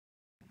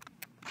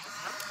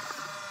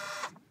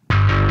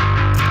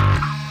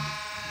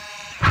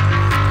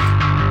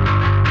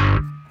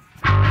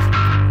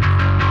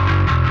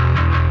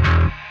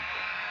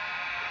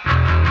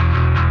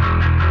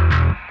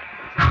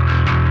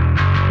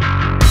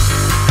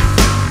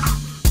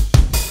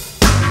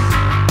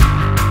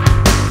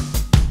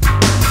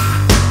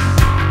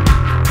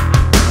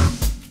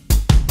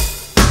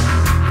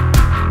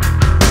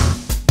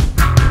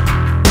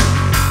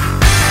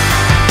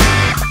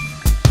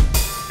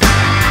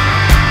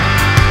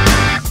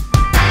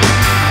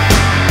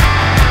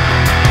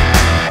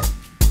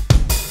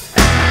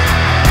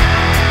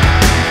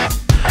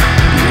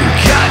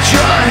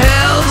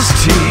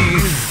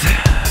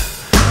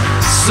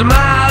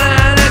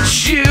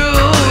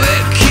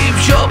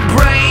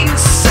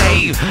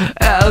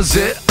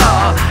cause it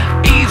all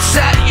eats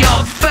at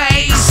your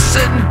face.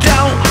 And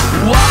don't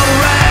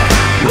worry,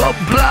 we'll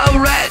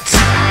blow it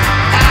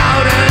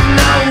out and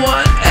no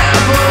one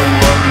ever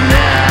will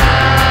know.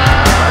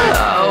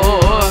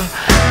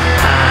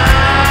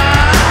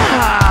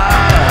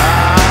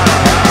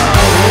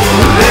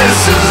 This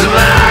is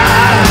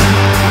my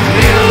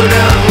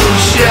beautiful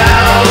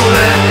show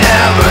and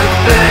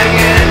everything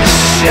in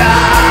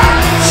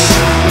shots,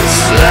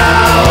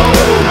 slow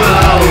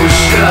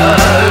motion.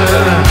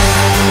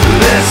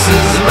 This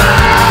is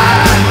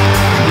my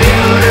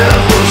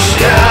beautiful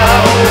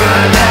show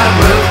and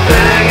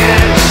everything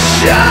in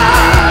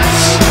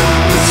shots,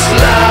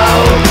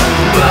 slow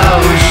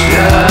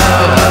motion.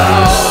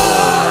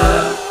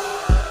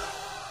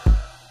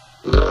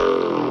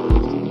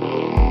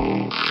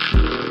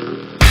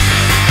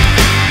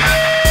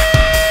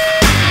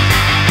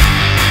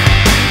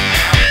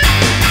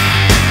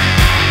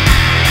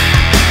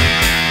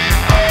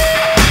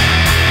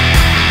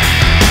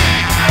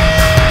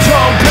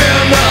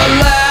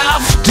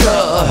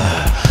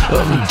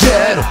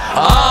 Dead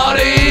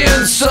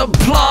audience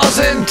applause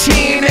and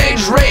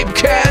teenage rape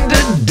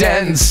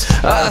candidates.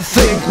 I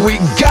think we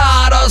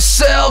got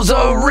ourselves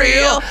a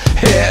real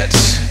hit.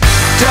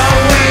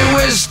 Don't we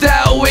wish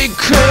that we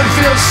could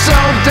feel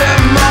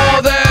something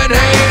more than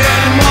hate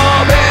and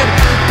morbid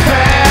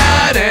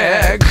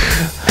panic?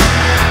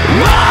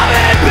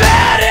 Morbid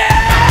panic!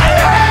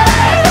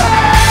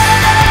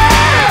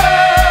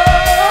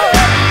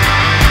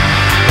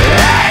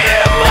 Hate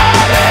and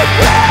morbid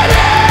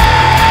panic!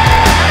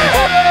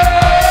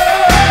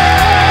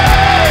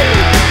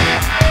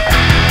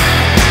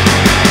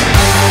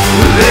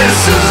 This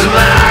is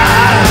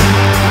my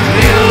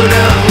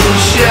beautiful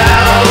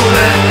show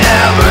and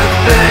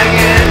everything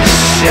in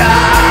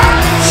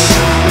shots,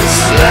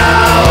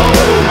 slow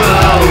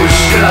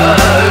motion.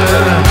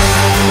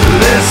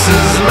 This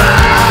is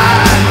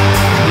my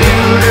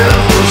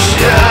beautiful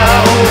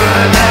show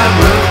and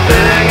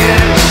everything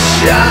in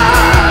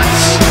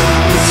shots,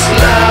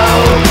 slow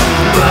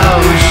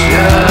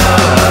motion.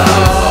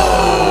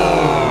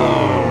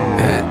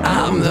 And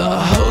I'm the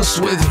host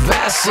with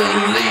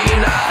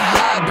Vaseline. I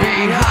hide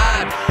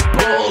behind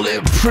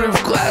bulletproof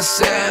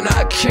glass and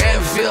I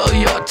can't feel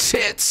your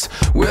tits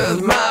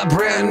with my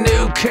brand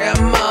new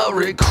camera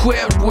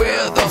equipped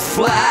with a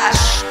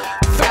flash.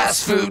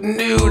 Fast food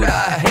nude,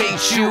 I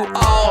hate you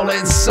all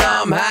and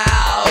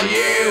somehow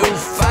you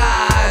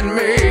find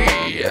me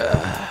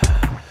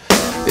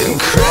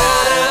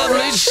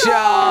incredibly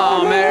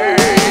charming.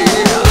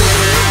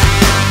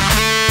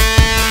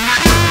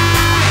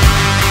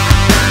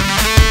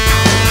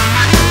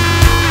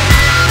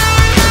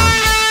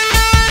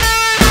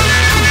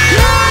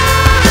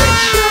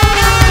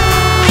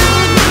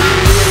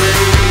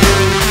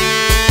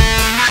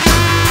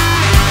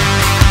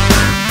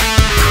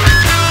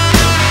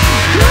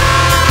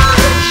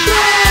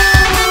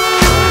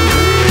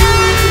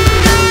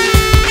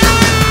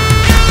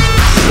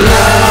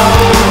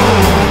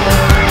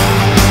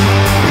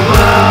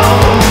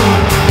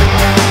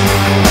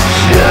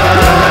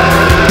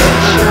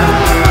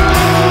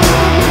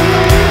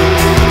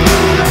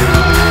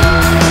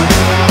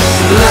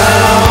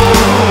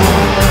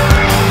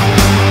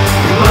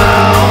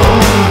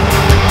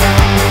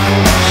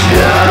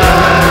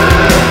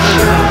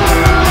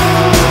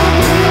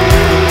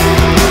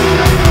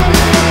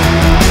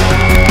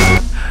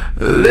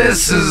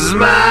 This is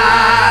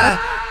my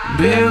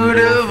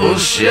beautiful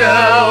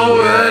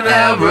show and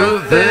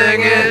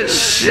everything is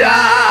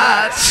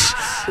shot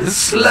in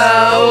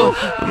slow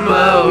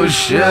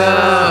motion.